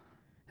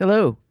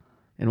Hello,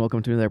 and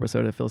welcome to another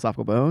episode of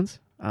Philosophical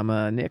Bones. I'm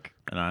Nick.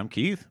 And I'm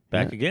Keith,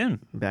 back again.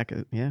 Back,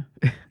 yeah.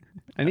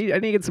 I need to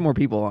get some more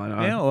people on.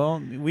 Yeah,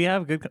 well, we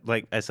have good,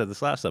 like I said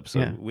this last episode,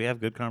 Yeah. we have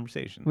good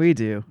conversations. We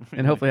do,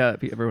 and hopefully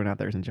everyone out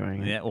there is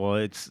enjoying it. Yeah,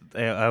 well,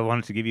 I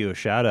wanted to give you a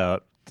shout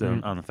out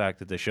on the fact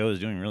that the show is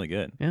doing really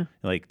good. Yeah.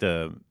 Like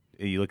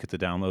you look at the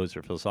downloads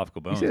for Philosophical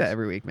You Bones. say that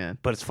every week, man.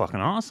 But it's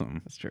fucking awesome.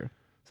 That's true.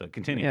 So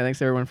continue. Yeah,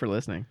 thanks everyone for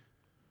listening.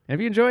 And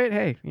if you enjoy it,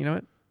 hey, you know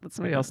what? Let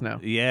somebody else know.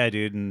 Yeah,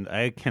 dude, and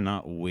I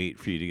cannot wait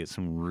for you to get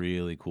some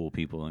really cool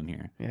people in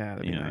here. Yeah,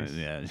 that'd be nice.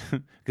 Yeah,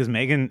 because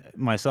Megan,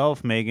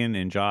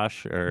 and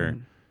Josh are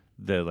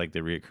the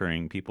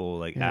reoccurring people.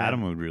 Like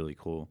Adam would be really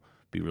cool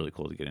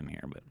to get in here.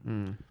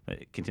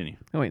 But continue.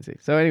 Oh, wait and see.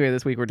 So anyway,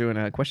 this week we're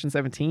doing question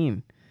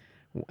 17.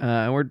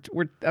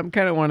 I'm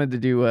kind of wanted to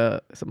do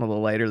something a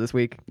little lighter this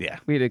week. Yeah,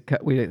 We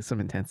did some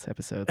intense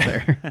episodes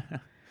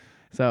there.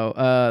 So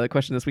the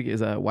question this week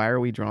is why are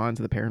we drawn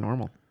to the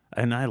paranormal?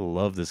 and I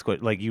love this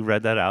question. Like you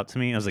read that out to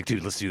me, I was like,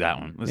 dude, let's do that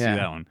one. Let's do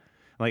that one.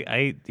 Like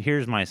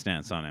here's my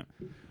stance on it.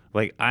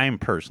 Like I'm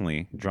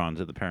personally drawn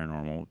to the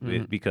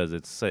paranormal because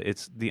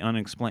it's the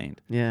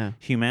unexplained. Yeah.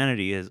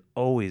 Humanity has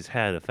always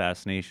had a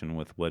fascination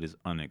with what is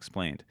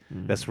unexplained.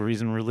 That's the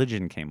reason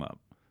religion came up.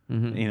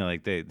 You know,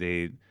 like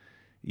it's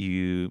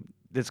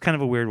kind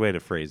of a weird way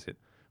to phrase it,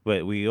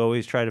 but we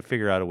always try to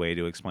figure out a way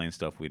to explain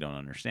stuff we don't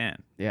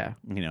understand. Yeah.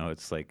 You know,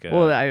 it's like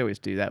Well, I always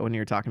do that when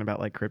you're talking about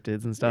like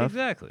cryptids and stuff.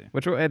 exactly.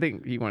 Which I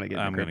think you want to get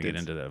into I'm going to get cryptids.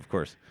 into that, of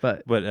course.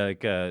 But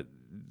like I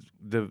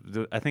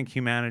think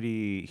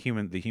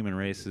the human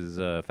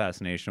race's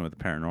fascination with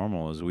the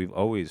paranormal is we've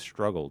always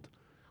struggled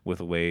with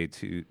a way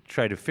to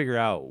try to figure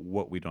out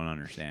what we don't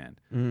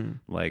understand,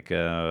 like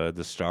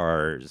the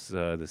stars,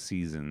 the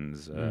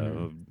seasons,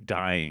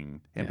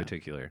 dying in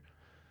particular.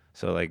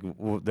 So like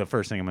the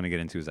first thing I'm going to get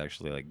into is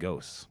actually like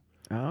ghosts.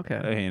 oh,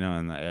 okay. You know,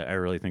 and I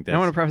really think that's I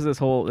want to preface this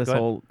whole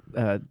Go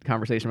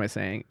conversation by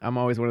saying I'm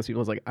always one of those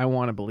people who's like I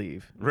want to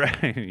believe.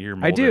 right. You're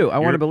I do. I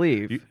want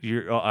to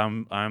You're-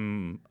 believe.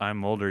 I'm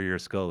Mulder. You're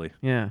Scully.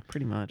 Yeah,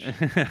 pretty much.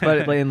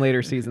 But in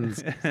later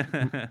seasons,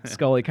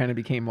 Scully kind of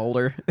became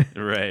older.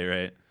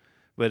 Right.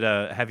 But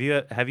have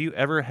you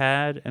ever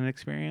had an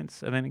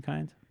experience of any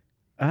kind?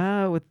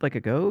 With like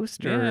a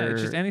ghost Yeah, or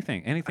just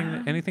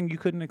anything you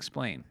couldn't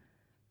explain.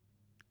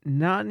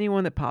 not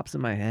anyone that pops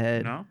in my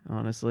head. No?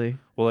 Honestly.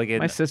 Well, like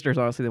My sister's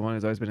honestly the one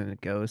who's always been into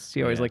ghosts.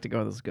 She always Yeah. liked to go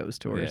on those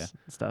ghost tours Yeah.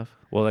 and stuff.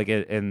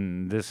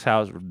 in this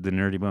house, the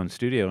Nerdy Bone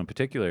studio in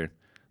particular,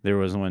 there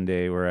was one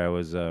day where I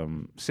was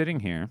sitting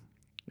here.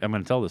 I'm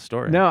going to tell this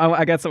story. No,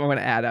 I got something I want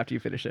to add after you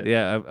finish it.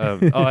 Yeah.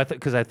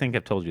 Because I think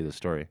I've told you this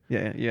story.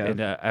 Yeah. And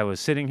I was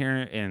sitting here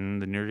in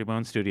the Nerdy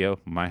Bone studio,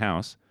 my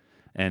house,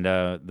 and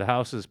the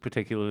house was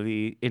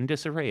particularly in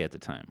disarray at the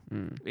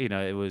time. You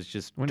know, it was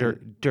just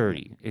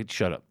dirty.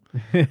 Shut up.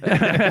 But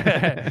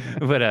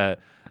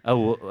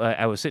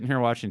I was sitting here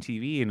watching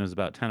TV, and it was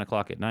about 10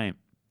 o'clock at night,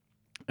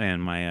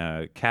 and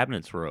my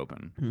cabinets were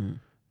open,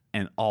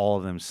 and all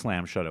of them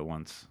slammed shut at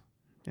once.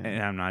 Yeah.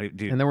 And I'm not,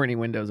 dude. And there weren't any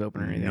windows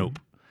open or anything. Nope.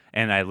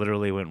 And I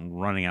literally went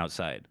running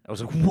outside. I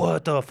was like,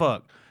 "What the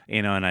fuck?"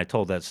 You know, and I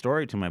told that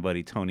story to my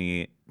buddy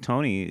Tony,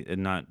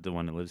 not the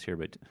one that lives here,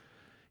 but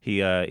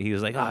he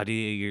was like, "Oh,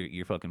 dude,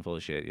 you're fucking full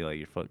of shit.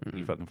 You're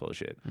fucking full of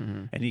shit."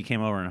 And he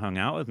came over and hung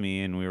out with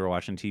me, and we were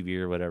watching TV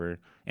or whatever,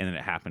 and then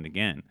it happened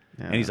again.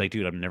 And he's like,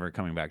 "Dude, I'm never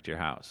coming back to your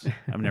house.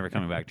 I'm never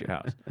coming back to your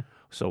house."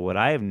 So what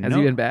I have Has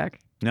he been back?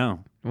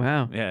 No.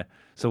 Wow. Yeah.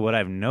 So what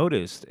I've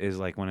noticed is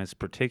like when it's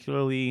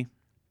particularly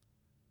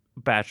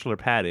bachelor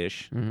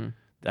pad-ish,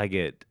 I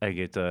get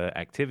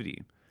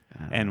activity,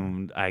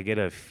 and I get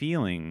a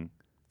feeling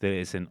that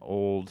it's an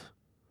old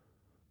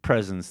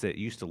presence that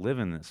used to live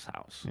in this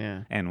house.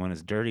 Yeah. And when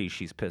it's dirty,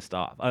 she's pissed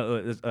off.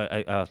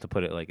 I have to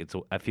put it like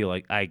I feel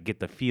like I get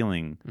the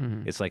feeling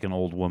it's like an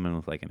old woman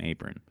with like an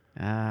apron.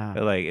 Ah.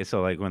 Like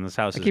so, like when this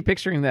house I is keep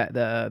picturing that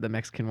the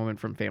Mexican woman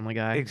from Family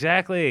Guy.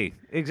 exactly.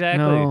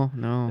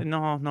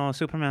 No,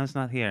 Superman's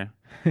not here.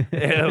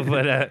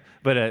 but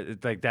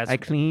like that's I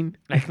clean.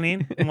 I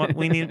clean.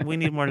 We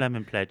need more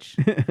lemon pledge.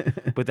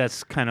 But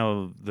that's kind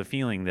of the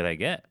feeling that I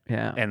get.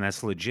 Yeah. And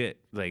that's legit.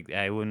 Like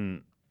I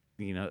wouldn't,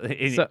 you know.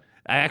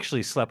 I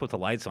actually slept with the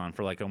lights on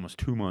for like almost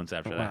 2 months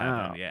after that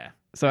happened. Yeah.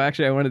 So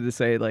actually, I wanted to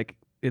say like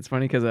it's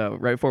funny because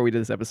right before we did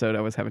this episode,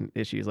 I was having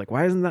issues like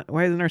why isn't our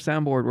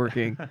soundboard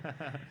working?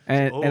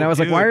 And I was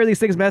like, why are these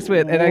things messed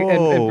with?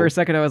 And for a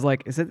second, I was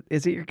like, is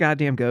it your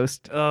goddamn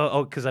ghost?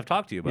 Because I've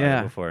talked to you about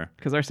it before.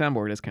 Because our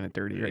soundboard is kind of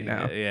dirty right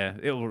now. Yeah.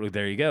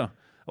 There you go.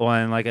 Well,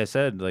 and like I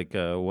said, like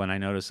when I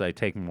notice I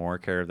take more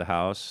care of the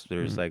house,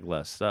 there's like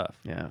less stuff.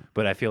 Yeah.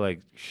 But I feel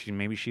like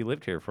maybe she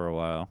lived here for a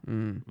while,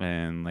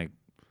 and like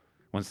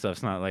when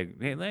stuff's not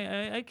like,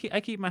 hey,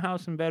 I keep my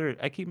house in better.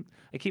 I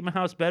keep my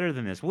house better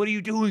than this. What are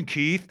you doing,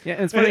 Keith? Yeah,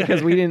 and it's funny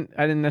because I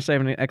didn't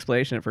necessarily have an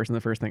explanation at first, and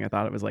the first thing I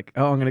thought it was like,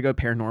 oh, I'm gonna go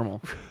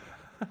paranormal.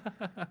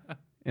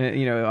 And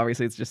you know,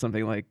 obviously, it's just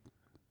something like,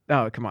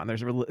 oh, come on,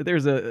 there's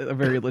a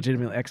very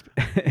legitimate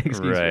excuse.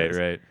 For this.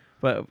 Right.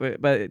 But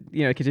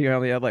you know, continuing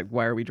on the other, like,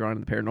 why are we drawn to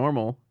the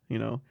paranormal? You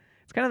know,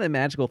 It's kind of the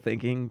magical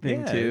thinking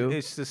thing too.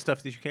 It's the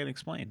stuff that you can't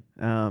explain.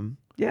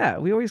 Yeah,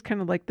 we always kind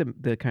of like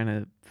the kind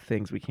of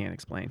things we can't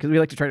explain because we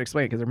like to try to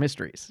explain because they're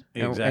mysteries.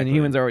 Exactly. And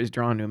humans are always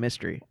drawn to a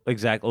mystery.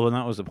 Exactly. Well, and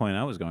that was the point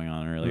I was going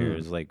on earlier. Mm.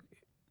 Is like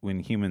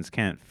when humans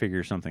can't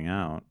figure something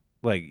out.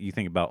 Like you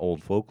think about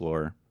old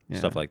folklore,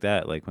 stuff like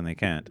that. Like when they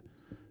can't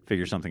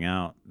figure something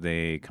out,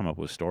 they come up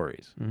with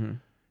stories. Mm-hmm.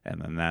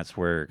 And then that's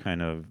where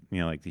kind of,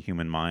 like the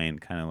human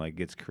mind kind of like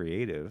gets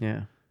creative.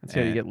 Yeah. That's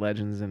how you get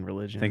legends and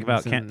religions. Think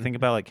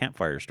about like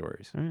campfire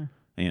stories. Oh,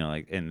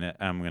 yeah. And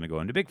I'm going to go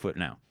into Bigfoot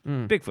now.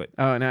 Mm. Bigfoot.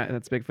 Oh, no,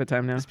 that's Bigfoot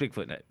time now? It's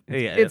Bigfoot night.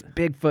 It's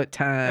Bigfoot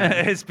time.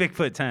 It's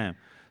Bigfoot time.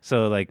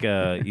 So like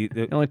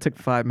it only took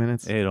 5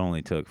 minutes. It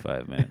only took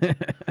 5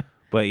 minutes.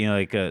 But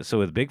so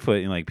with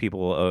Bigfoot, like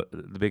people,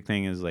 the big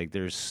thing is like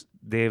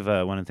they've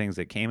one of the things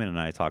that Cayman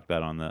and I talked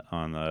about on the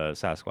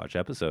Sasquatch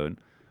episode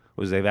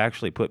was they've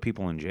actually put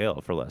people in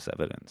jail for less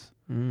evidence.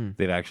 Mm.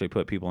 They've actually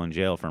put people in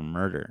jail for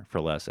murder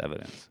for less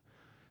evidence.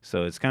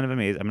 So it's kind of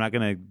amazing. I'm not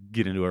going to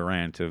get into a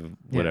rant of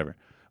whatever,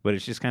 but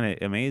it's just kind of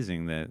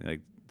amazing that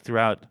like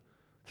throughout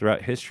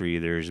history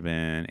there's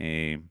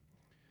been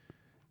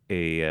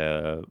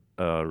a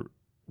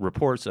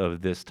reports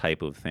of this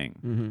type of thing.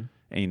 Mm-hmm.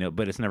 And,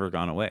 but it's never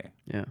gone away.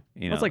 Yeah.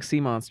 It's like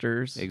sea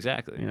monsters.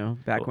 Exactly.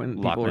 Back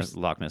when people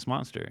Loch Ness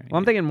Monster. Well,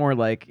 I'm thinking more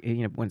like,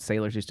 when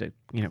sailors used to,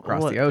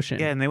 cross the ocean.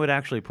 Yeah, and they would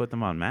actually put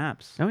them on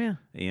maps. Oh, yeah.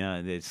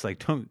 It's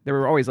like, don't... They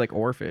were always like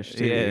oarfish,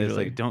 too. Yeah, usually. it's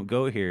like, don't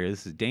go here.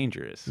 This is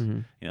dangerous.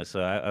 Mm-hmm.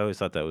 So I always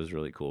thought that was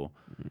really cool.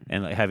 Mm-hmm.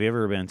 And like, have you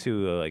ever been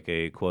to like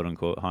a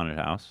quote-unquote haunted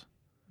house?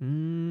 I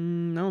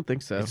don't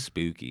think so. It's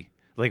spooky.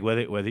 Like,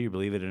 whether you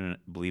believe in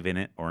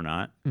it or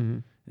not,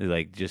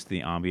 like, just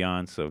the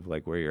ambiance of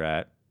like where you're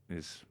at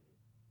is...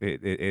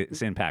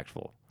 It's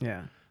impactful.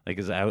 Yeah. Like,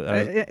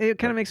 it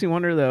kind of makes me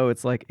wonder, though.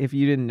 It's like if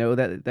you didn't know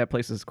that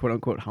place is quote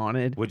unquote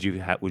haunted, would you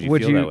feel that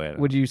way?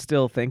 Would you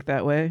still think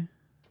that way?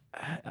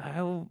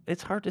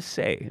 It's hard to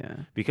say.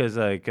 Yeah. Because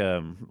like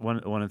one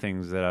of the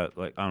things that I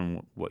like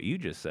on what you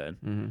just said,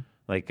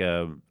 like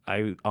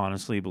I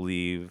honestly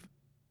believe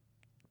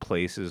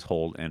places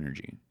hold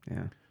energy.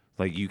 Yeah.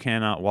 Like you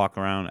cannot walk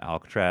around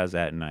Alcatraz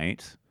at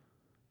night.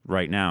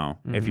 Right now,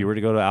 if you were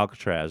to go to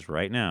Alcatraz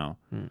right now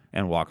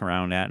and walk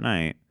around at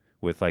night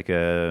with like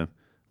a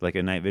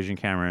night vision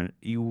camera,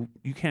 you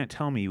can't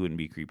tell me you wouldn't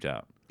be creeped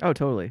out. Oh,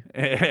 totally.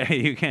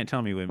 You can't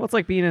tell me you wouldn't. Well, it's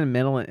like being in a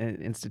mental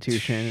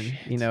institution,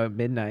 at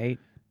midnight.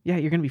 Yeah,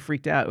 you're gonna be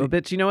freaked out. Well,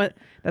 but you know what?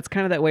 That's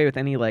kind of that way with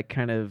any like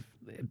kind of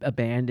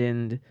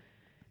abandoned,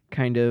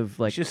 kind of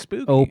like just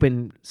spooky.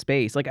 Open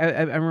space. Like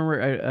I remember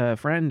a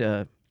friend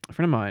of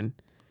mine.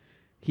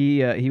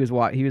 He was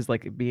like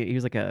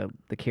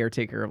the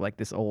caretaker of like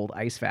this old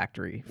ice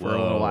factory for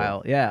a little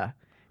while. Yeah.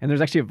 And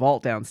there's actually a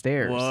vault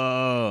downstairs.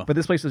 Whoa. But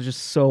this place was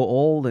just so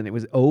old and it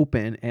was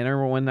open. And I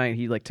remember one night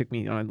he like took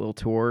me on a little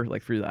tour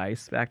like through the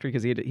ice factory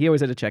because he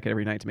always had to check it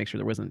every night to make sure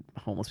there wasn't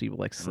homeless people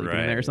like sleeping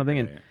in there or something.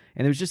 Right.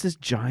 And there was just this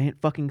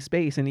giant fucking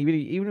space. And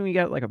even when you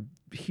got like a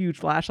huge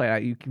flashlight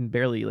out, you can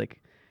barely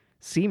like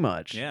see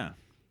much. Yeah.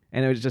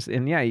 And it was just,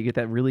 and yeah, you get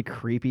that really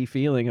creepy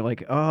feeling of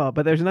like, oh,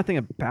 but there's nothing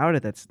about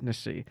it that's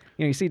necessarily,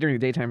 you see during the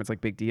daytime, it's like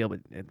big deal, but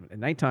at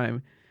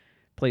nighttime,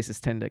 places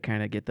tend to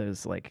kind of get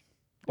those like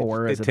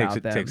auras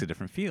about them. It takes a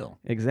different feel.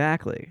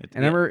 Exactly. I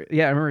remember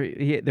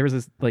there was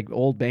this like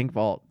old bank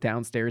vault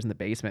downstairs in the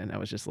basement. And I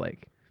was just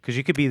like, because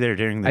you could be there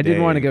during the day. I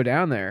didn't want to go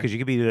down there. Because you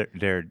could be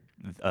there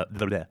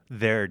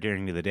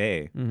during the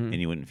day and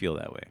you wouldn't feel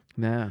that way.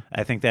 Nah.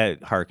 I think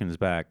that harkens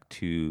back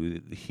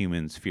to the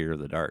human's fear of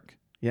the dark.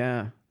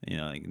 Yeah.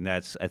 Like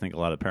that's, I think, a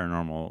lot of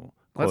paranormal. Well,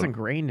 that's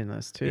ingrained in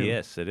us too.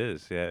 Yes, it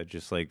is. Yeah,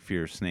 just like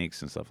fear of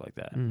snakes and stuff like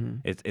that.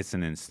 It's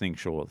an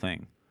instinctual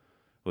thing,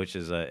 which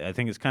is I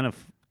think it's kind of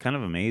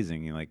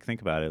amazing. Like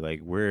think about it.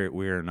 Like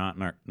we're not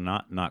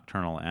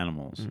nocturnal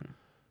animals,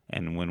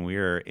 and when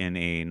we're in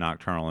a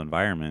nocturnal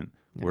environment,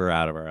 we're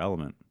out of our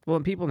element. Well,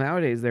 and people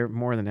nowadays, they're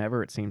more than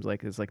ever. It seems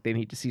like it's like they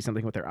need to see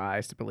something with their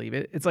eyes to believe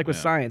it. It's like with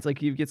science.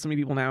 Like you get so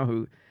many people now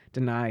who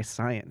deny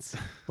science.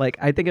 Like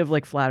I think of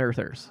like flat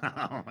earthers.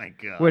 Oh my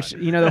god! Which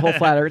the whole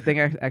flat Earth thing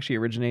actually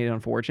originated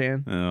on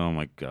 4chan. Oh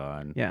my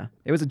god! Yeah,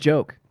 it was a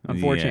joke on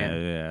 4chan.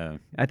 Yeah.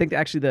 I think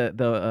actually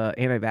the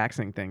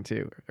anti-vaxxing thing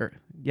too.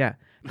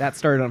 That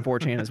started on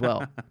 4chan as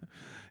well.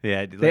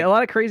 Yeah, a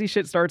lot of crazy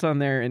shit starts on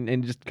there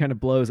and just kind of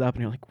blows up,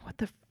 and you're like, what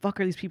the fuck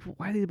are these people?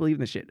 Why do they believe in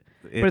this shit?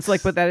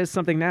 But that is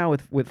something now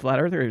with flat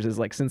earthers is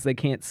like since they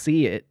can't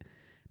see it,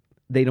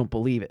 they don't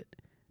believe it.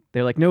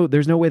 They're like, no,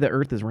 there's no way the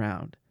Earth is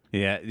round.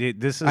 Yeah,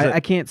 this is.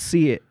 I can't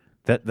see it.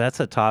 That's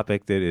a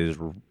topic that is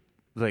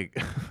like,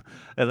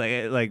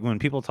 like when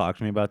people talk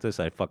to me about this,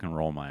 I fucking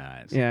roll my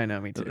eyes. Yeah, I know,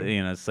 me too.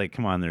 It's like,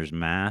 come on, there's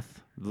math.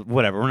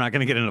 Whatever, we're not going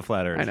to get into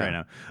flat Earth right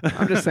now.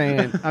 I'm just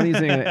saying, I'm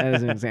using it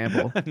as an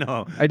example.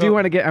 No, I do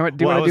want to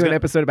do an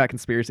episode about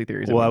conspiracy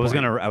theories. Well, I was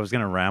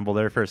gonna ramble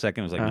there for a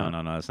second. I was like,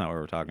 no, that's not what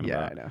we're talking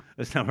about. Yeah, I know.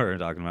 That's not what we're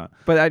talking about.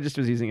 But I just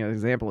was using an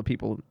example of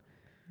people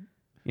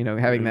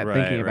having that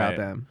thinking about Right.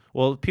 them.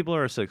 Well, people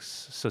are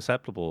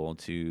susceptible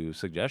to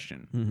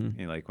suggestion.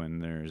 Like when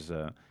there's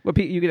Well,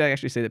 you could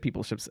actually say that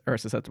people are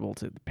susceptible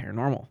to the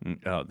paranormal.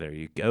 oh, there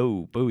you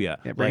go, booyah!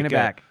 Yeah, bringing it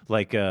back.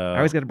 Like I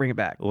always got to bring it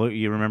back. well,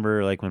 you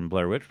remember like when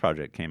Blair Witch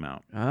Project came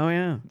out? Oh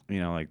yeah.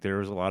 Like there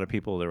was a lot of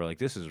people that were like,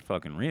 "This is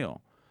fucking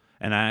real,"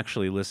 and I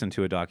actually listened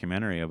to a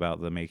documentary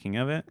about the making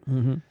of it.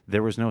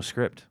 There was no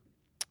script.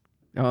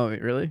 Oh,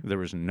 really? There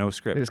was no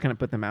script. They just kind of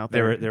put them out They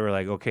there. were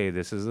like, okay,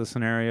 this is the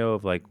scenario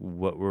of like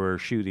what we're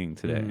shooting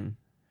today.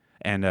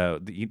 And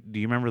do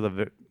you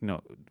remember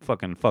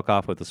fucking fuck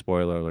off with the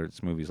spoiler alerts?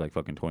 This movie's like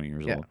fucking 20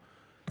 years old.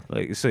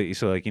 Like so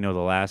like the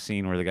last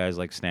scene where the guy's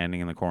like standing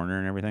in the corner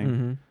and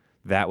everything.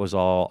 That was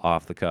all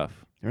off the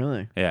cuff.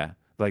 Really? Yeah,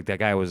 like that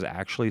guy was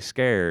actually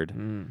scared.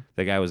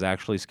 The guy was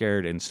actually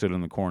scared and stood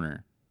in the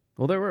corner.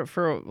 Well, there were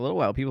for a little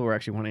while people were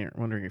actually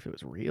wondering if it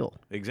was real.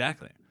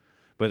 Exactly.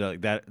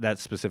 But that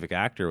specific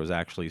actor was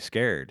actually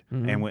scared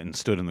and went and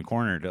stood in the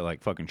corner to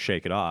like fucking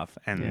shake it off.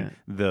 And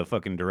the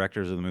fucking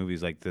directors of the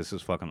movie's like, this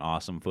is fucking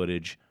awesome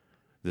footage.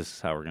 This is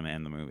how we're gonna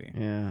end the movie.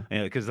 Yeah.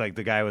 Because like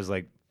the guy was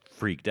like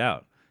freaked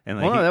out. And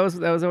like, well, no,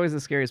 that was always the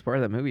scariest part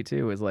of that movie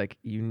too. Was like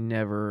you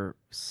never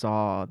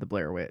saw the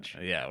Blair Witch.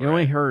 Yeah. You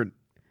only heard,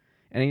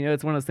 and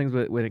it's one of those things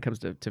when it comes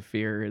to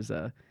fear is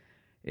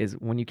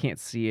when you can't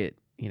see it.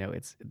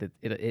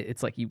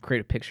 It's like you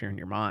create a picture in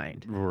your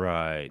mind,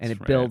 right? And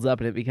it builds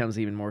up, and it becomes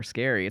even more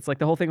scary. It's like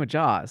the whole thing with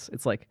Jaws.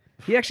 It's like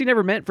he actually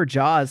never meant for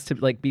Jaws to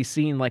like be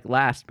seen like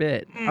last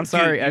bit. I'm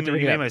sorry, Dude, I have to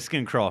you made my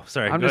skin crawl.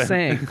 Sorry, I'm just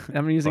saying.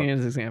 I'm using it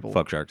as an example.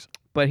 Fuck sharks.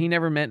 But he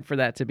never meant for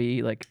that to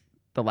be like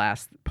the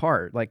last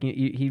part. Like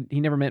he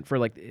never meant for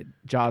like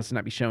Jaws to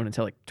not be shown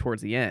until like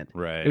towards the end.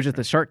 Right. It was just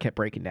the shark kept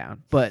breaking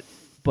down. But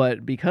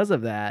because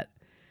of that,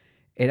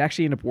 it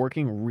actually ended up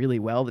working really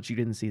well that you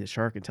didn't see the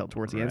shark until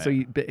towards the end. So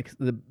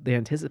the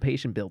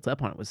anticipation built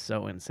up on it was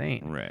so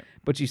insane. Right.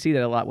 But you see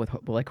that a lot with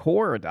like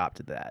horror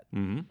adopted that.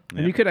 And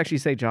you could actually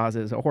say Jaws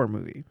is a horror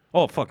movie.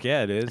 Oh fuck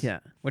yeah, it is. Yeah.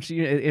 Which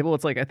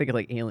it's like I think of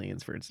like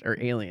Aliens or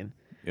Alien.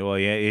 Well,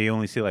 yeah, you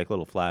only see like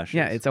little flashes.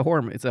 Yeah, it's a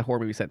horror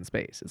movie set in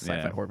space. It's a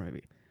sci-fi horror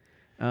movie.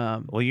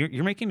 Well,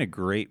 you're making a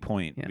great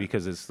point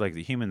because it's like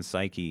the human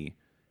psyche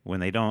when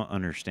they don't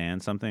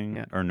understand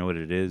something or know what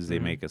it is, they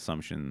make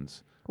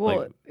assumptions.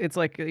 Well, it's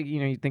like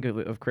you think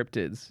of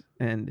cryptids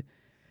and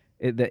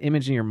the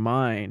image in your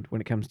mind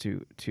when it comes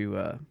to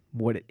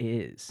what it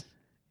is,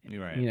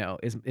 right.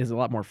 Is a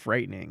lot more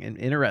frightening and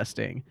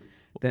interesting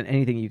than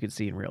anything you could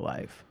see in real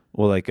life.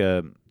 Well, like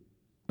I'm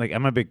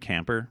a big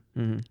camper,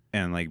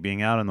 and like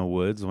being out in the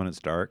woods when it's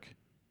dark,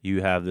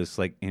 you have this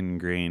like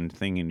ingrained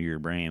thing into your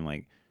brain,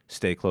 like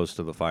stay close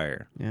to the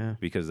fire,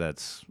 because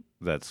that's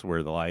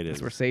where the light is.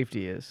 That's where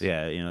safety is.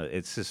 Yeah,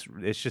 it's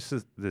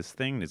just this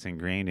thing that's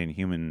ingrained in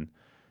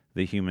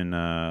the human.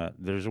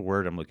 There's a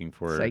word I'm looking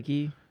for.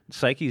 Psyche.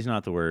 Psyche is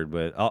not the word,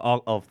 but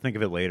I'll think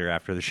of it later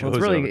after the show.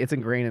 Well, it's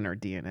ingrained in our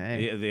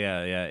DNA.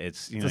 Yeah.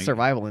 It's a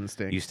survival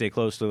instinct. You stay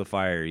close to the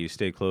fire. You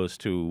stay close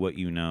to what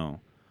you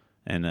know,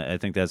 and I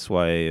think that's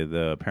why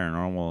the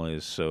paranormal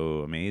is so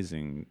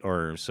amazing,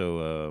 or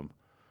so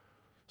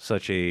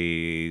such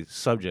a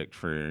subject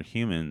for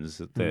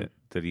humans that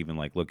even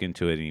like look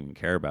into it and even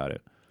care about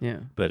it. Yeah.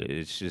 But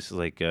it's just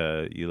like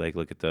you like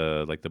look at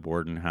the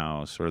Borden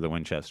house or the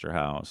Winchester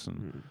house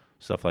and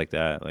stuff like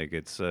that. Like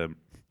it's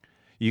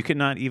you could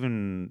not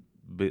even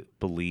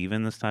believe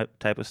in this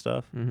type of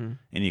stuff, and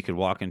you could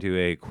walk into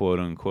a quote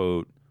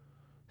unquote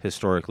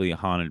historically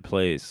haunted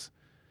place,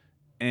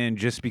 and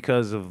just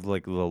because of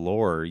like the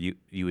lore, you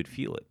would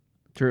feel it.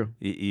 True.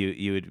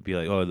 You would be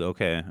like, oh,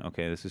 okay,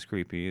 this is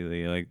creepy.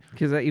 Like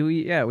because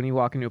when you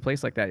walk into a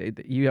place like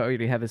that, you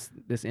already have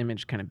this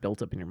image kind of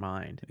built up in your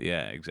mind.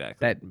 Yeah,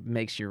 exactly. That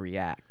makes you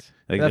react.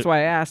 Like that's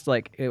why I asked,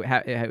 like,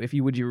 if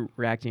you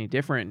react any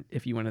different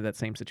if you went into that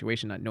same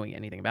situation not knowing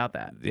anything about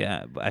that.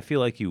 Yeah, but I feel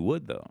like you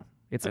would though.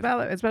 It's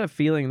about a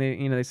feeling.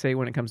 They say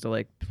when it comes to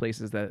like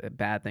places that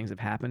bad things have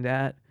happened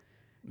at.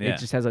 Yeah. It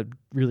just has a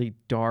really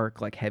dark,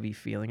 like heavy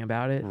feeling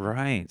about it.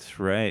 Right.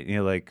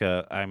 Like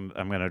I'm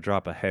gonna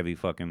drop a heavy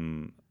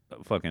fucking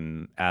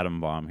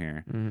atom bomb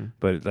here.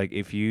 But like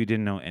if you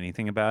didn't know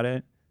anything about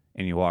it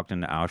and you walked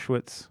into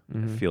Auschwitz,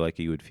 I feel like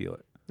you would feel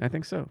it. I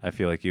think so. I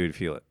feel like you would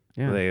feel it.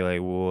 Yeah.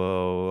 Like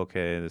whoa,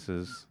 okay, this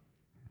is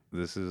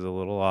a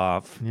little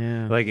off.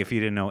 Yeah. Like if you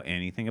didn't know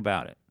anything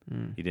about it,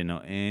 you didn't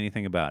know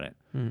anything about it,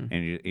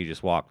 and you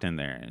just walked in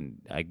there,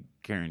 and I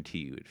guarantee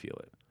you would feel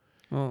it.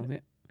 Well. Yeah.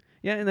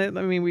 Yeah, and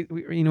I mean,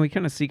 we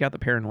kind of seek out the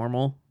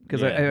paranormal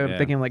because I'm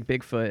thinking like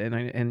Bigfoot,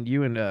 and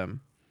you and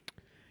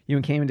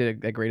Cayman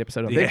did a great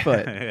episode on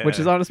Bigfoot, which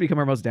has honestly become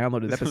our most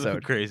downloaded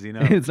episode. Crazy, no?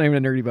 It's not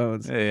even a Nerdy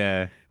Bones.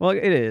 Yeah. Well,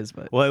 it is,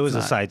 but it was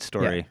a side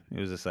story. Yeah. It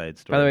was a side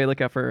story. By the way,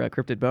 look out for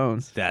Cryptid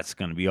Bones. That's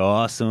gonna be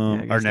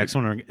awesome. Our next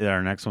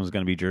one's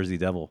gonna be Jersey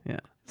Devil. Yeah.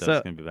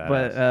 That's gonna be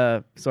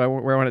badass.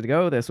 Where I wanted to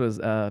go with this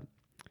was.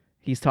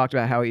 He's talked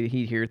about how he'd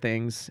hear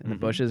things in the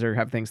bushes or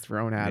have things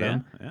thrown at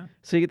him. Yeah.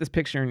 So you get this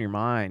picture in your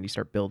mind. You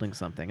start building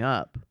something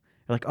up.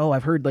 You're like, oh,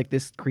 I've heard like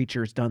this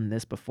creature's done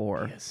this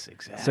before. Yes,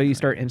 exactly. So you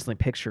start instantly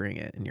picturing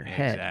it in your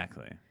head.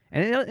 Exactly.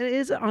 And it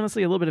is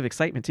honestly a little bit of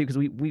excitement too, because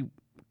we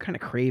kind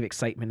of crave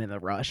excitement in the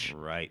rush,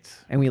 Right.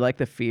 and we like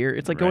the fear.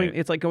 It's like going. Right.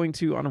 It's like going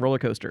on a roller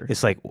coaster.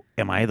 It's like,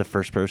 am I the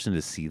first person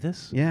to see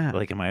this? Yeah.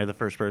 Like, am I the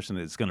first person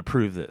that's going to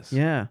prove this?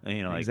 Yeah. And,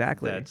 you know, like,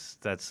 exactly.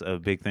 That's a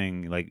big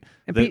thing. Like,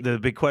 And the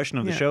big question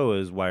of the yeah. show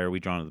is, why are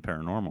we drawn to the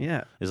paranormal?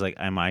 Yeah. Is like,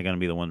 am I going to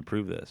be the one to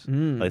prove this?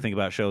 Like, think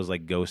about shows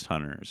like Ghost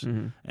Hunters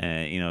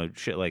and, you know,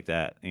 shit like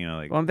that. You know,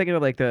 like. Well, I'm thinking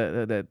of like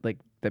the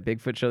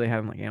Bigfoot show they had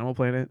on like Animal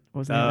Planet. What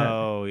was that?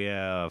 Oh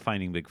yeah,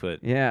 Finding Bigfoot.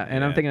 Yeah,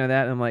 and I'm thinking of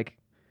that, and I'm like,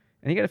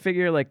 and you got to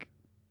figure like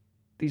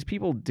these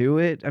people do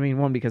it. I mean,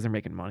 one, because they're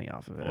making money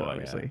off of it,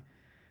 obviously, yeah.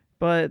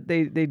 but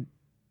they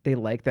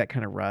like that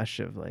kind of rush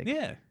of like,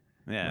 yeah,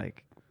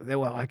 like,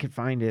 well, I could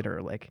find it,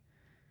 or like,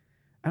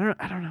 I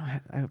don't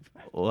know.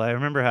 Well, I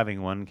remember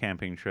having one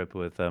camping trip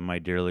with my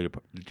dearly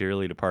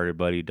departed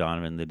buddy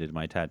Donovan that did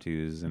my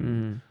tattoos,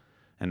 and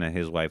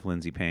his wife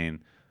Lindsay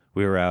Payne.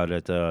 We were out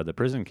at the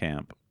prison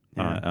camp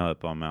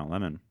up on Mount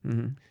Lemmon,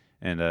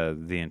 and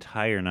the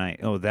entire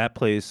night. Oh, that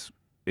place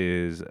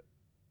is.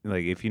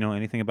 Like, if you know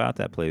anything about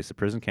that place, the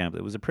prison camp,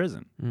 it was a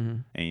prison.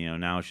 And, you know,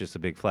 now it's just a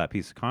big flat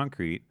piece of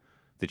concrete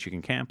that you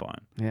can camp on.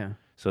 Yeah.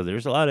 So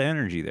there's a lot of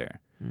energy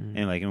there.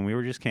 And, like, when we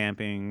were just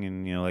camping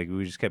and, you know, like,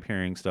 we just kept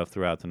hearing stuff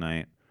throughout the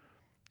night.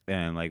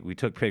 And, like, we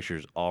took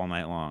pictures all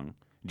night long.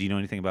 Do you know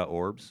anything about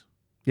orbs?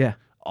 Yeah.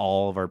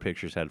 All of our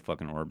pictures had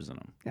fucking orbs in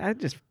them. I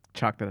just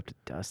chalked that up to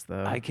dust,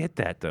 though. I get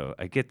that, though.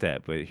 I get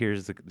that. But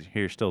here's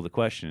still the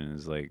question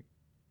is, like,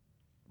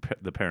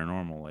 the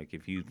paranormal. Like,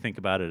 if you think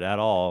about it at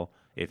all,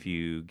 if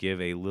you give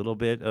a little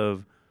bit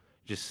of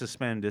just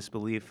suspend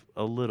disbelief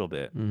a little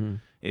bit,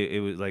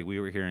 it was like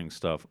we were hearing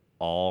stuff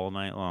all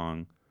night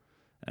long,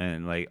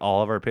 and like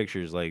all of our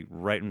pictures, like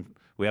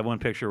we have one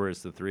picture where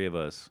it's the three of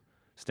us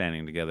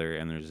standing together,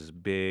 and there's this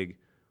big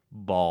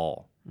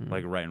ball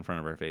like right in front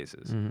of our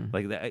faces,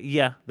 like that.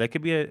 Yeah, that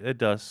could be a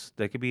dust,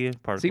 that could be a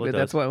particle. See, but of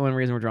that's dust. one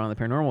reason we're drawing the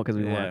paranormal, because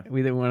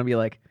we didn't want to be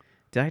like,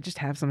 did I just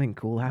have something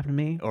cool happen to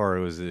me? Or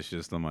was this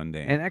just the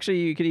mundane? And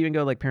actually, you could even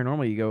go like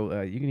paranormal. You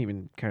go, you can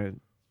even kind of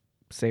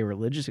say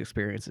religious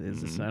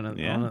experiences. It's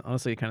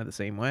honestly kind of the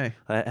same way.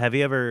 Have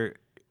you ever?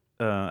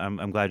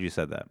 I'm glad you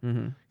said that,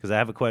 because I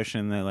have a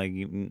question that like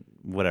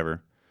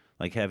whatever.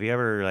 Like, have you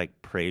ever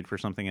like prayed for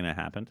something and it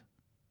happened?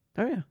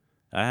 Oh yeah,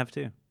 I have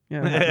too.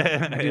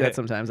 Yeah, I do that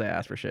sometimes. I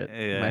ask for shit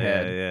in my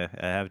head. Yeah,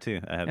 I have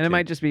too. And it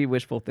might just be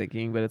wishful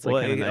thinking, but it's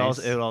like kind of nice.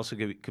 It also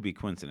could be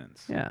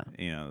coincidence. Yeah,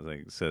 you know,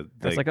 like so.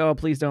 It's like, oh,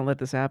 please don't let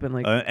this happen.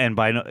 Like, and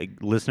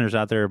listeners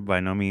out there,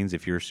 by no means,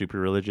 if you're super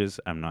religious,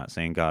 I'm not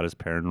saying God is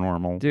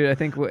paranormal. Dude, I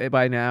think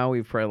by now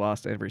we've probably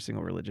lost every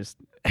single religious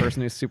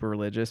person who's super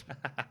religious.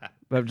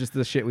 Of just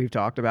the shit we've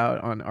talked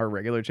about on our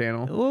regular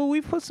channel. Well,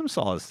 we've put some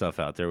solid stuff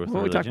out there with.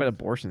 Well, we talked about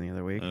abortion the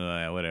other week.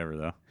 Whatever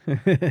though.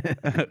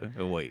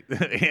 Wait,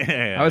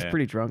 I was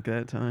pretty drunk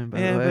that time. By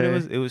the way.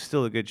 But it was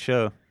still a good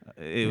show.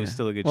 It was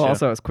still a good show. Well,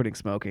 also I was quitting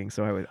smoking,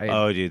 so I was.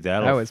 Dude,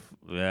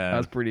 I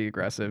was pretty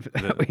aggressive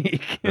that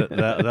week.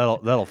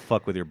 that'll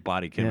fuck with your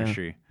body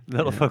chemistry. Yeah.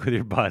 That'll fuck with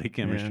your body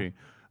chemistry.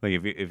 Yeah.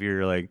 Like if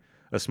you're like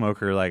a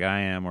smoker like I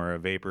am, or a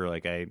vapor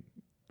like I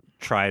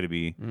try to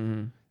be.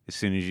 As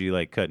soon as you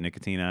like cut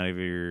nicotine out of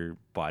your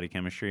body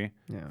chemistry,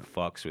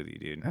 fucks with you,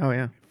 dude. Oh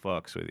yeah,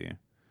 fucks with you.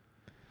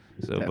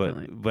 So,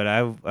 definitely. but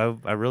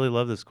I really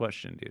love this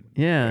question, dude.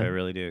 Yeah, I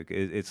really do.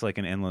 It's like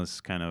an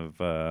endless kind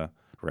of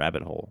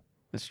rabbit hole.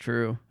 It's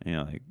true. You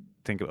know, like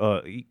think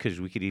of because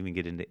we could even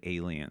get into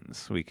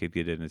aliens. We could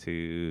get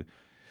into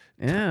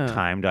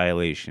time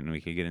dilation.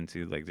 We could get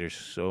into like there's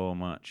so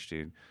much,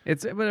 dude.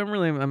 But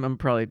I'm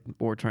probably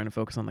more trying to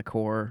focus on the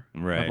core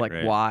of like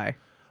why.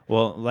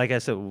 Well, like I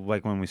said,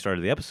 like when we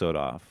started the episode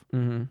off,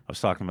 I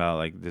was talking about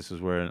like this is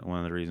where one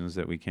of the reasons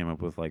that we came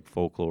up with like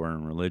folklore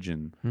and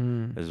religion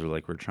is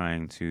we're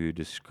trying to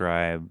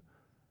describe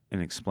and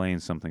explain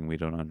something we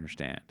don't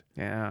understand.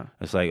 Yeah,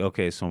 it's like,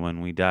 okay, so when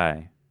we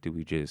die, do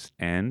we just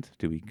end?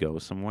 Do we go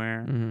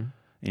somewhere?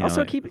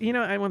 Also, one thing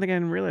I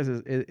didn't realize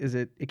is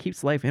it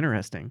keeps life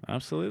interesting.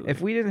 Absolutely. If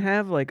we didn't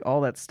have like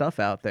all that stuff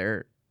out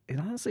there, it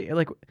honestly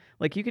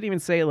like you could even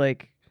say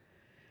like.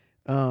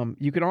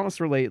 You could almost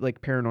relate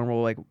like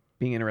paranormal, like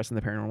being interested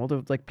in the paranormal,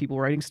 to like people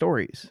writing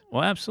stories.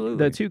 Well,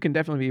 absolutely. The two can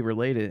definitely be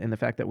related in the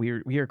fact that we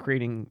are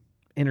creating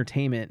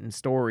entertainment and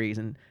stories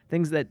and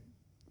things that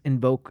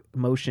invoke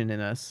emotion in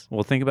us.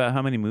 Well, think about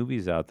how many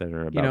movies out there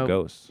are about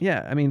ghosts.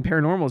 Yeah, I mean,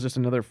 paranormal is just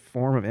another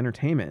form of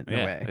entertainment in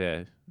a way.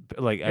 Yeah,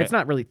 like it's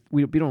not really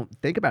we don't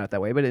think about it that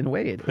way, but in a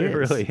way it is. It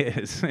really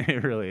is.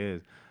 It really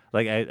is.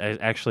 Like I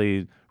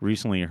actually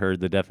recently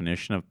heard the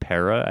definition of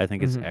para. I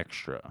think it's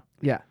extra.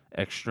 Yeah.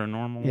 Extra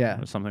normal.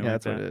 Yeah. Or something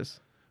like that. That's what it is.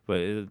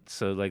 But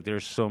so like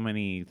there's so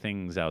many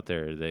things out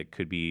there that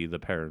could be the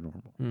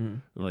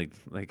paranormal. Like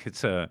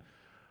it's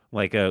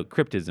like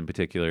cryptids in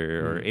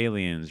particular, or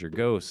aliens, or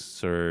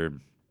ghosts, or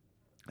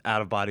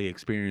out of body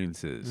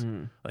experiences.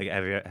 Like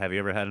have you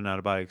ever had an out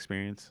of body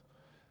experience?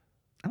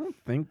 I don't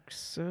think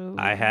so.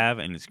 I have,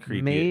 and it's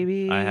creepy.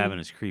 Maybe I have, and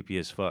it's creepy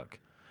as fuck.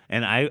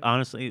 And I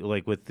honestly,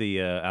 like with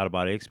the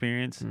out-of-body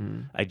experience,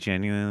 I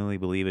genuinely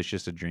believe it's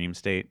just a dream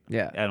state.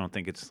 Yeah. I don't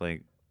think it's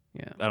like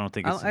Yeah. I don't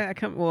think it's.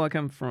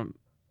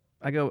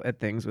 I go at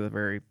things with a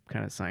very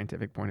kind of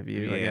scientific point of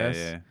view. I guess.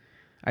 Yeah.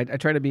 I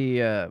try to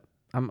be.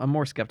 I'm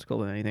more skeptical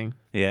than anything.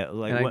 Yeah,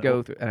 like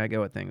and I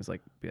go at things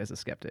like as a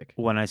skeptic.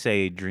 When I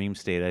say dream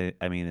state,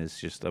 I mean it's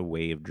just a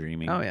way of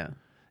dreaming. Oh yeah.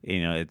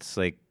 It's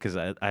like because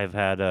I've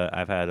had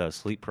a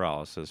sleep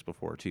paralysis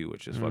before too,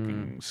 which is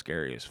fucking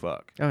scary as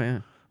fuck. Oh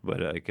yeah. But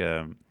like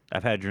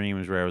I've had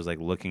dreams where I was like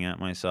looking at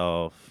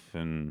myself,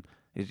 and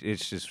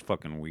it's just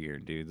fucking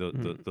weird, dude.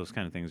 Those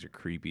kind of things are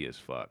creepy as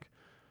fuck.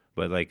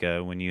 But like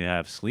when you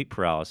have sleep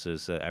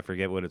paralysis, I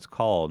forget what it's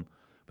called,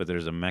 but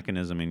there's a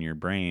mechanism in your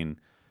brain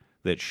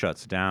that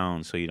shuts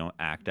down so you don't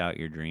act out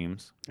your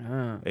dreams.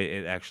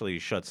 It actually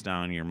shuts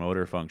down your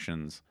motor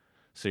functions.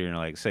 So you're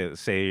like, say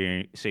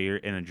you're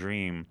in a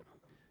dream,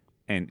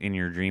 and in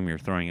your dream you're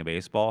throwing a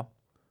baseball.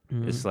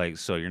 It's like,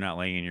 so you're not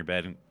laying in your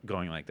bed and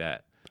going like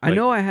that. I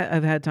know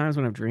I've had times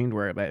when I've dreamed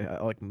where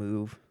I like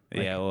move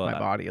my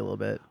body a little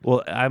bit.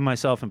 Well, I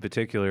myself in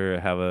particular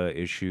have a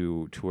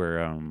issue to where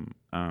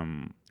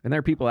and there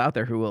are people out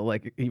there who will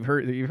like you've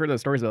heard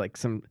those stories about like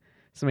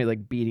somebody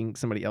like beating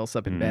somebody else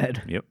up in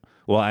bed. Yep.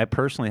 Well, I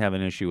personally have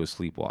an issue with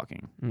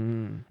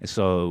sleepwalking.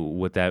 So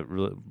with that,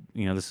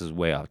 this is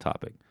way off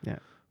topic. Yeah.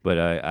 But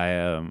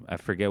I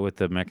forget what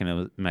the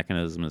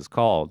mechanism is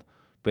called.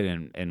 But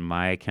in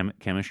my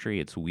chemistry,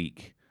 it's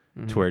weak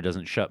to where it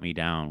doesn't shut me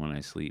down when I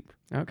sleep.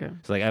 Okay.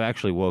 So like I've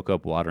actually woke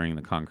up watering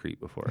the concrete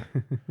before.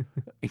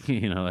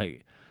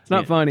 Like it's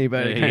not funny,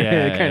 but it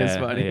kind of is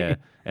funny. Yeah.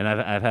 And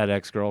I've had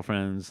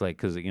ex-girlfriends like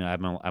because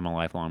I'm a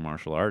lifelong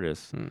martial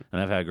artist, and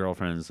I've had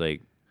girlfriends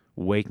like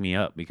wake me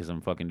up because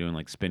I'm fucking doing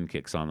like spin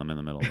kicks on them in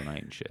the middle of the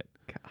night and shit.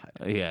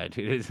 God. Yeah,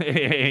 dude.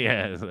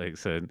 It's like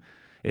so.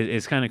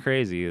 It's kind of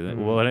crazy.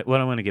 What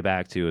I want to get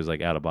back to is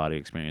like out of body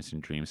experience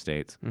and dream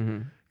states,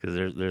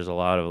 because there's a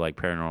lot of like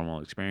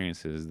paranormal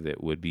experiences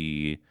that would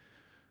be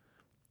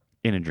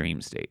in a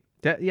dream state.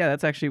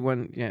 That's actually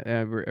one. Yeah,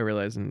 I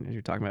realize, and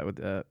you're talking about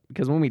with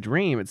because when we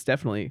dream, it's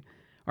definitely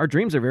our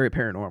dreams are very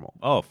paranormal.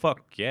 Oh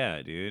fuck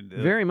yeah, dude!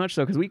 Very much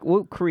so, because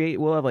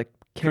we'll have like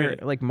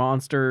like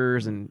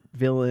monsters and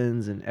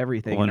villains and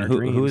everything in our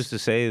dreams. Who is to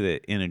say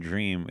that in a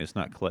dream it's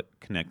not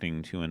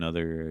connecting to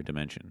another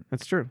dimension?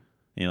 That's true.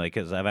 Like,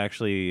 because I've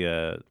actually...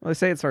 well, they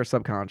say it's our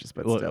subconscious,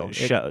 but still.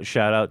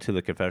 Shout out to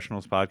the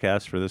Confessionals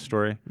podcast for this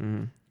story.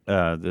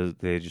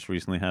 They just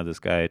recently had this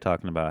guy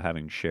talking about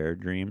having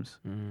shared dreams.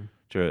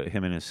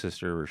 Him and his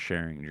sister were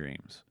sharing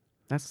dreams.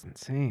 That's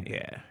insane.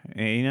 Yeah.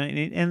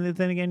 And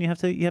then again, you have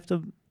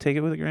to take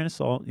it with a grain of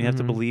salt. You have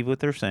to believe what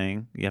they're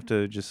saying. You have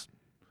to just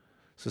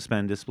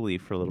suspend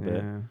disbelief for a little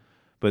bit.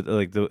 But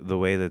like the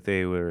way that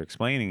they were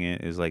explaining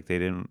it is like they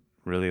didn't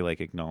really like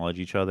acknowledge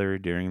each other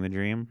during the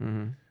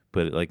dream.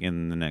 But like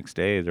in the next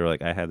day, they're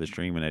like, I had this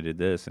dream and I did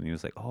this, and he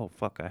was like, oh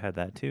fuck, I had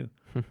that too.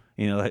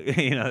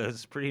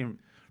 It's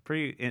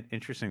pretty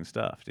interesting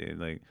stuff, dude.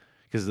 Like,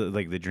 because the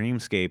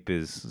dreamscape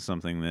is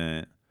something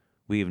that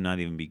we have not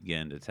even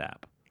begun to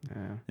tap.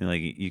 Yeah. And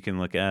like you can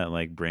look at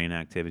like brain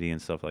activity and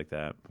stuff like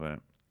that, but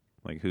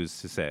like who's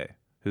to say?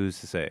 Who's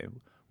to say?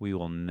 We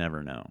will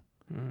never know.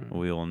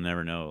 We will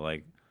never know.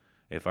 Like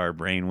if our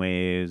brain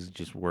waves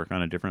just work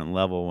on a different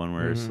level when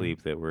we're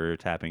asleep, that we're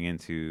tapping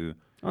into.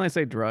 Well, they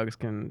say drugs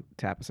can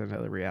tap us into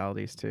other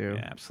realities too.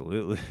 Yeah,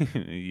 absolutely.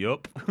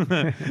 Yup.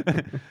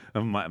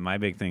 my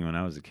big thing when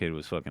I was a kid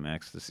was fucking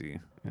ecstasy.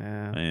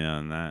 Yeah.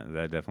 And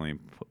that definitely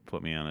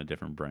put me on a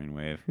different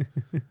brainwave,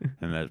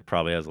 and that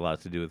probably has a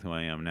lot to do with who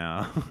I am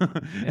now.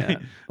 Yeah.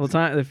 Well,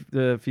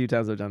 the few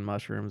times I've done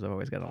mushrooms, I've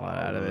always got a lot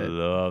out of it.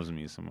 Loves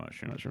me some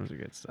mushrooms. Mushrooms are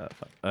good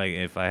stuff. Like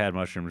if I had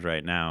mushrooms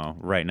right now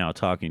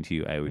talking to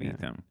you, I would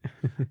eat them.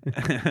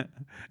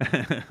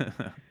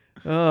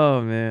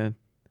 Oh man.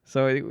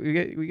 So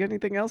we got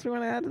anything else we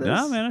want to add to this?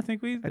 No, man. I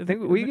think we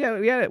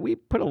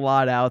put a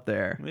lot out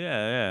there.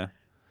 Yeah.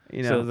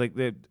 So like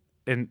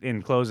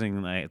in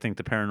closing, I think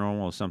the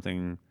paranormal is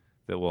something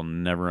that we'll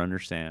never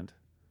understand.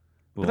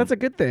 But that's a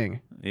good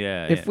thing.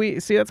 Yeah. If we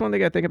see, that's one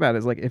thing I think about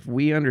is like if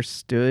we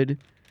understood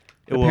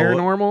the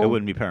paranormal, it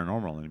wouldn't be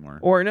paranormal anymore.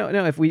 Or no,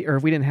 if we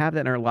didn't have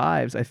that in our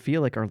lives, I feel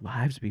like our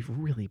lives would be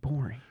really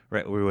boring.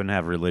 Right. We wouldn't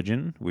have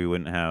religion. We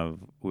wouldn't have.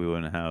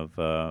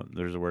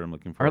 There's a word I'm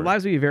looking for. Our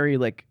lives would be very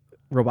like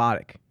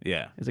robotic.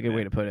 Yeah, is a good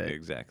way to put it.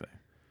 Exactly.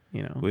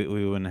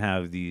 We wouldn't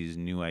have these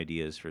new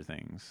ideas for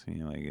things.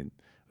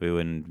 We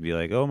wouldn't be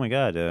like, oh my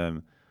god,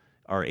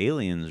 are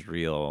aliens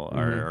real?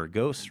 Are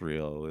ghosts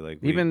real?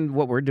 Even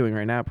what we're doing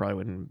right now probably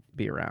wouldn't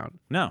be around.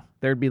 No,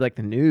 there'd be like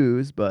the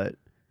news, but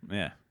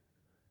yeah,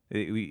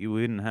 we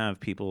wouldn't have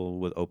people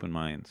with open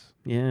minds.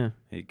 Yeah,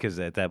 because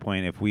at that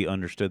point, if we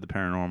understood the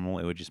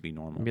paranormal, it would just be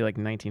normal. It'd be like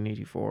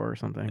 1984 or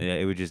something. Yeah,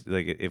 it would just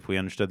like if we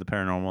understood the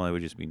paranormal, it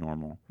would just be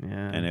normal.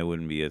 Yeah, and it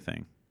wouldn't be a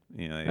thing.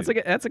 You know,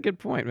 That's a good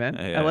point, man.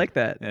 Yeah. I like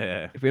that.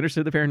 Yeah. If we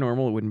understood the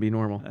paranormal, it wouldn't be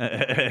normal.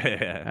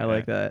 I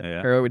like that.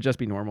 Yeah. Or it would just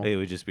be normal. It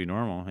would just be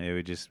normal. It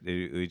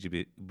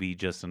would be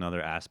just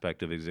another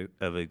aspect of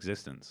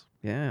existence.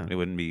 Yeah. It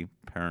wouldn't be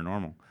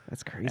paranormal.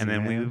 That's crazy. And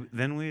then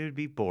man. we would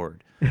be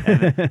bored.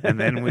 And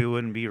then we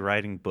wouldn't be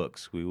writing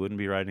books. We wouldn't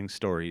be writing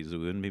stories. We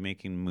wouldn't be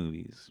making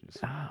movies.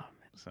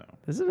 So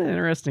this is an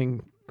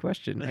interesting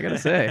question, I gotta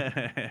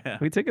say.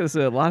 We took this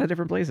a lot of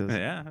different places.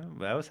 Yeah,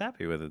 I was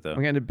happy with it though.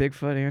 We got into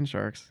Bigfoot and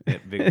sharks. Yeah,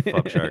 big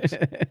fuck sharks.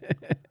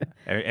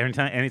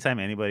 Anytime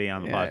anybody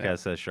on the podcast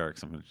says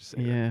sharks, I'm gonna just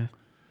say yeah.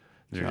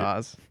 that.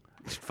 Jaws.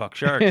 Fuck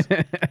sharks.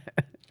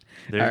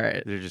 All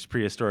right. They're just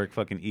prehistoric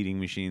fucking eating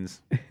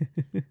machines.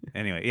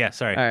 Anyway, yeah,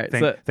 sorry. All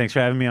right, Thanks for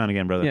having me on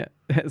again, brother.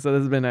 Yeah. So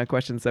this has been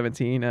question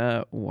 17.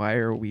 Why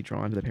are we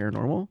drawn to the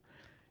paranormal?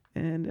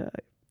 And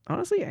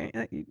honestly,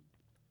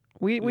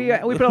 we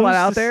put a lot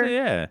out there.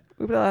 Yeah,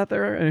 we put a lot out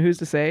there, and who's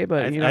to say?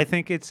 But I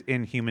think it's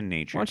in human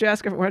nature. Why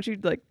don't you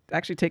like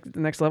actually take it to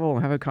the next level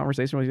and have a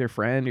conversation with your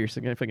friend or your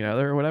significant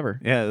other or whatever?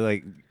 Yeah,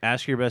 like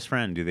ask your best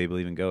friend, do they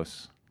believe in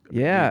ghosts?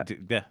 Yeah,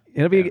 yeah.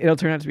 It'll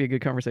turn out to be a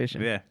good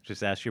conversation. Yeah,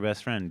 just ask your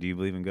best friend, do you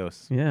believe in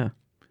ghosts? Yeah,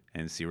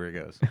 and see where it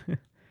goes.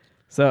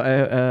 So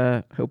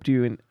I hope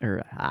you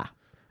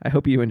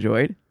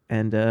enjoyed,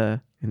 and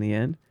in the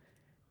end,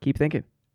 keep thinking.